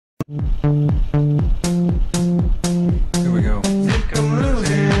Here we go. Think I'm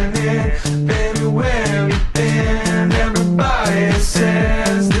losing it, baby, where have you been? Everybody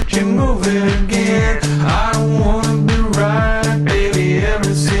says that you're moving again. I don't wanna be right, baby,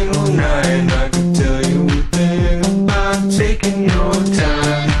 every single night. I could tell you a thing about taking your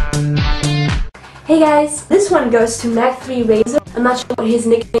time. Hey guys, this one goes to Mac3 Razor. I'm not sure what his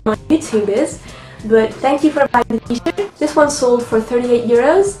nickname on YouTube is, but thank you for buying the t-shirt. This one sold for 38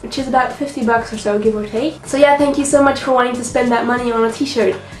 euros, which is about 50 bucks or so, give or take. So yeah, thank you so much for wanting to spend that money on a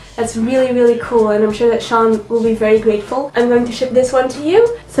t-shirt. That's really, really cool, and I'm sure that Sean will be very grateful. I'm going to ship this one to you,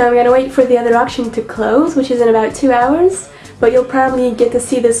 so I'm gonna wait for the other auction to close, which is in about 2 hours. But you'll probably get to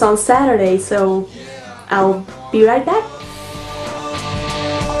see this on Saturday, so I'll be right back.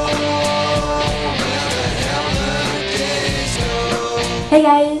 Hey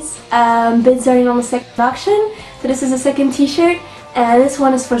guys, bids starting on the second auction. So this is the second t-shirt, and this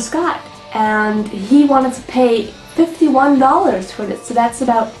one is for Scott, and he wanted to pay $51 for this, so that's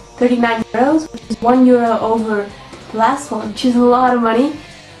about 39 euros, which is €1 over the last one, which is a lot of money,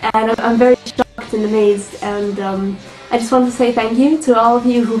 and I'm very shocked and amazed, and I just want to say thank you to all of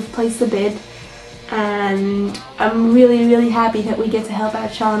you who've placed the bid, and I'm really, really happy that we get to help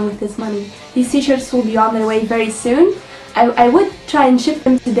out Sean with this money. These t-shirts will be on their way very soon. I would try and ship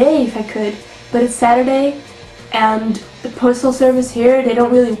them today if I could, but it's Saturday, and the postal service here, they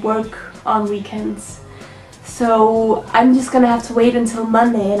don't really work on weekends. So I'm just gonna have to wait until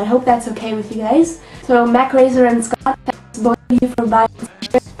Monday, and I hope that's okay with you guys. So Mac Razor and Scott, thanks both of you for buying the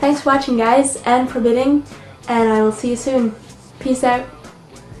t-shirt. Thanks for watching guys, and for bidding, and I will see you soon. Peace out.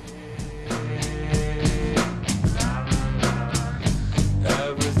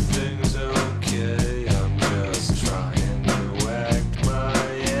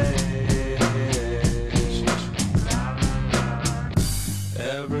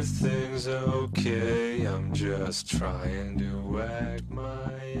 Everything's okay, I'm just trying to act